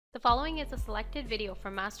The following is a selected video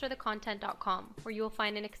from masterthecontent.com, where you will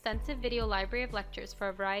find an extensive video library of lectures for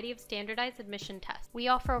a variety of standardized admission tests. We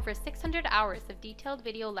offer over 600 hours of detailed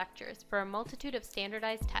video lectures for a multitude of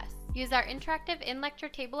standardized tests. Use our interactive in-lecture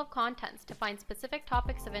table of contents to find specific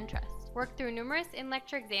topics of interest. Work through numerous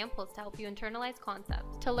in-lecture examples to help you internalize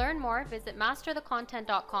concepts. To learn more, visit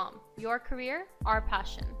masterthecontent.com. Your career, our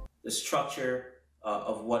passion. The structure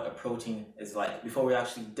of what a protein is like. Before we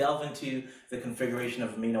actually delve into the configuration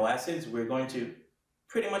of amino acids, we're going to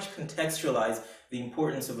pretty much contextualize the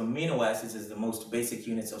importance of amino acids as the most basic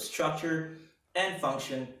units of structure and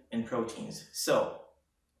function in proteins. So,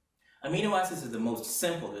 amino acids are the most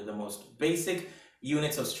simple, they're the most basic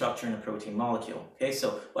units of structure in a protein molecule. Okay,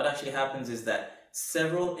 so what actually happens is that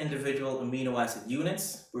several individual amino acid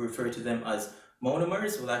units, we refer to them as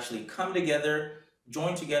monomers, will actually come together,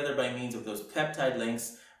 joined together by means of those peptide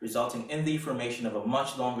links, resulting in the formation of a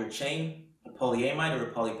much longer chain, a polyamide or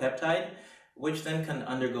a polypeptide, which then can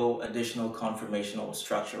undergo additional conformational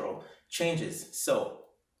structural changes. So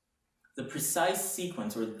the precise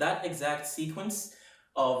sequence, or that exact sequence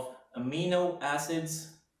of amino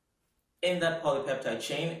acids in that polypeptide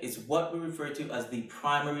chain, is what we refer to as the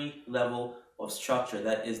primary level of structure.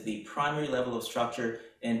 That is the primary level of structure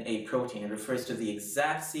in a protein. It refers to the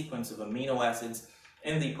exact sequence of amino acids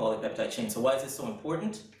in the polypeptide chain. So why is this so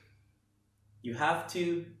important? You have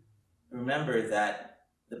to remember that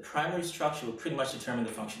the primary structure will pretty much determine the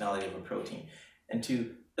functionality of a protein. And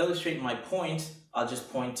to illustrate my point, I'll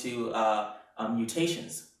just point to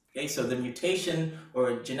mutations. Okay, so the mutation or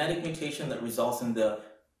a genetic mutation that results in the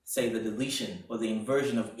deletion or the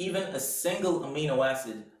inversion of even a single amino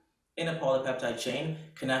acid in a polypeptide chain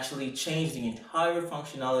can actually change the entire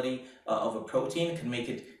functionality of a protein, can make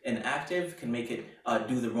it inactive, can make it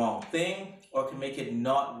do the wrong thing, or can make it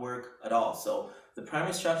not work at all. So the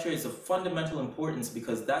primary structure is of fundamental importance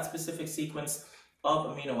because that specific sequence of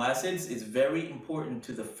amino acids is very important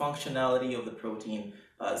to the functionality of the protein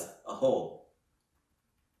as a whole.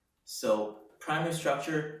 So primary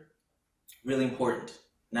structure, really important.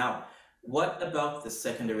 Now, what about the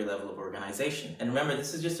secondary level of organization? And remember,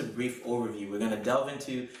 this is just a brief overview. We're going to delve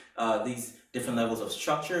into these different levels of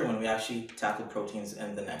structure when we actually tackle proteins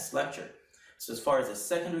in the next lecture. So as far as the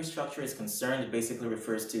secondary structure is concerned, it basically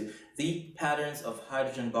refers to the patterns of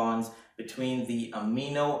hydrogen bonds between the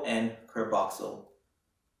amino and carboxyl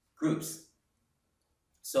groups.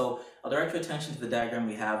 So I'll direct your attention to the diagram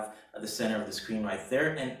we have at the center of the screen right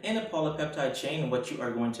there. And in a polypeptide chain, what you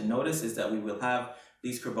are going to notice is that we will have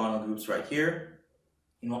these carbonyl groups right here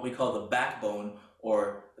in what we call the backbone,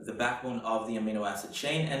 or the backbone of the amino acid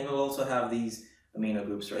chain, and we'll also have these amino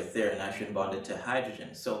groups right there, nitrogen bonded to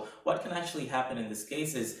hydrogen. So what can actually happen in this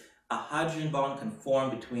case is a hydrogen bond can form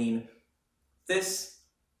between this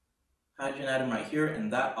hydrogen atom right here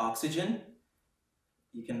and that oxygen.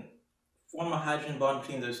 You can form a hydrogen bond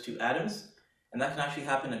between those two atoms, and that can actually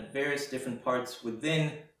happen at various different parts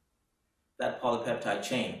within that polypeptide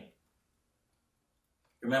chain.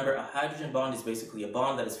 Remember, a hydrogen bond is basically a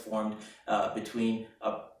bond that is formed between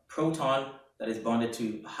a proton that is bonded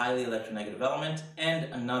to a highly electronegative element and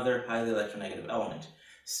another highly electronegative element.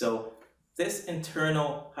 So this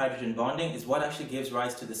internal hydrogen bonding is what actually gives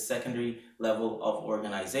rise to the secondary level of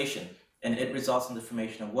organization. And it results in the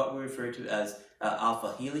formation of what we refer to as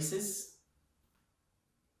alpha helices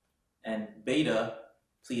and beta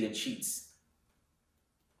pleated sheets,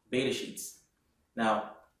 beta sheets.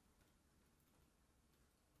 Now,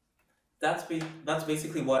 that's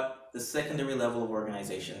basically what the secondary level of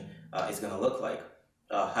organization is going to look like.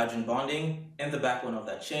 Hydrogen bonding in the backbone of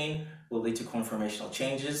that chain will lead to conformational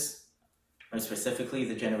changes, and specifically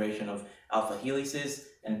the generation of alpha helices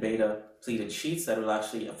and beta pleated sheets that will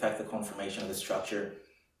actually affect the conformation of the structure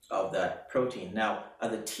of that protein. Now,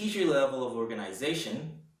 at the tertiary level of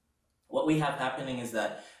organization, what we have happening is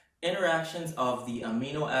that interactions of the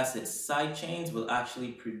amino acid side chains will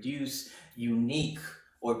actually produce unique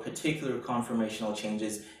or particular conformational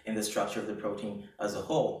changes in the structure of the protein as a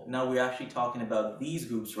whole. Now we're actually talking about these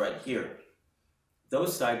groups right here.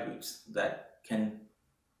 Those side groups that can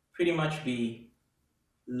pretty much be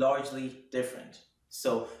largely different.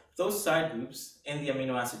 So those side groups in the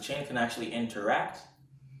amino acid chain can actually interact,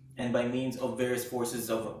 and by means of various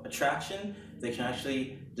forces of attraction, they can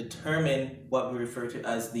actually determine what we refer to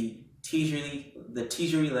as the tertiary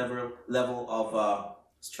level of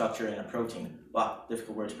structure in a protein. Wow,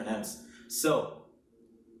 difficult word to pronounce. So,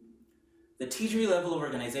 the tertiary level of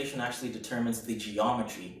organization actually determines the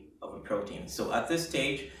geometry of a protein. So at this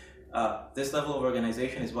stage, this level of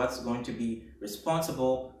organization is what's going to be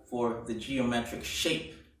responsible for the geometric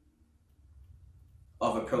shape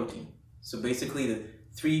of a protein. So basically,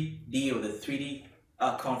 3D or the 3D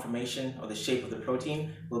conformation or the shape of the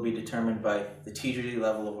protein will be determined by the TGD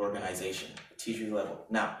level of organization, the TGD level.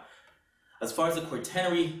 Now, as far as the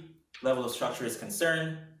quaternary level of structure is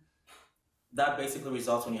concerned, that basically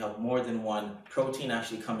results when you have more than one protein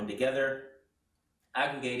actually coming together,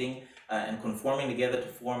 aggregating and conforming together to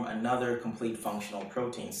form another complete functional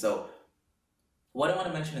protein. So what I want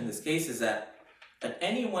to mention in this case is that at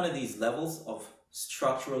any one of these levels of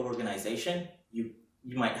structural organization, you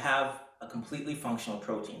might have a completely functional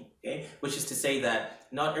protein, okay? Which is to say that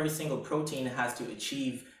not every single protein has to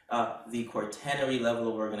achieve the quaternary level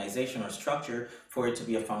of organization or structure for it to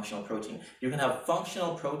be a functional protein. You can have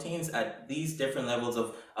functional proteins at these different levels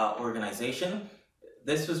of organization.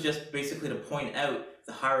 This was just basically to point out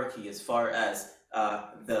the hierarchy as far as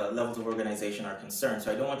the levels of organization are concerned.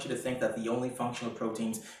 So I don't want you to think that the only functional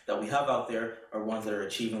proteins that we have out there are ones that are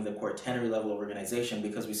achieving the quaternary level of organization,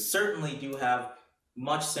 because we certainly do have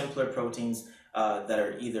much simpler proteins that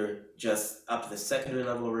are either just up to the secondary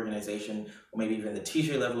level of organization or maybe even the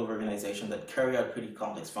tertiary level of organization that carry out pretty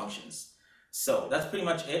complex functions. So that's pretty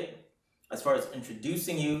much it as far as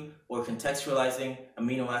introducing you or contextualizing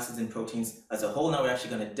amino acids and proteins as a whole. Now we're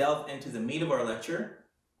actually going to delve into the meat of our lecture,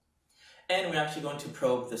 and we're actually going to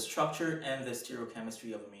probe the structure and the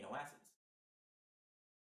stereochemistry of amino acids.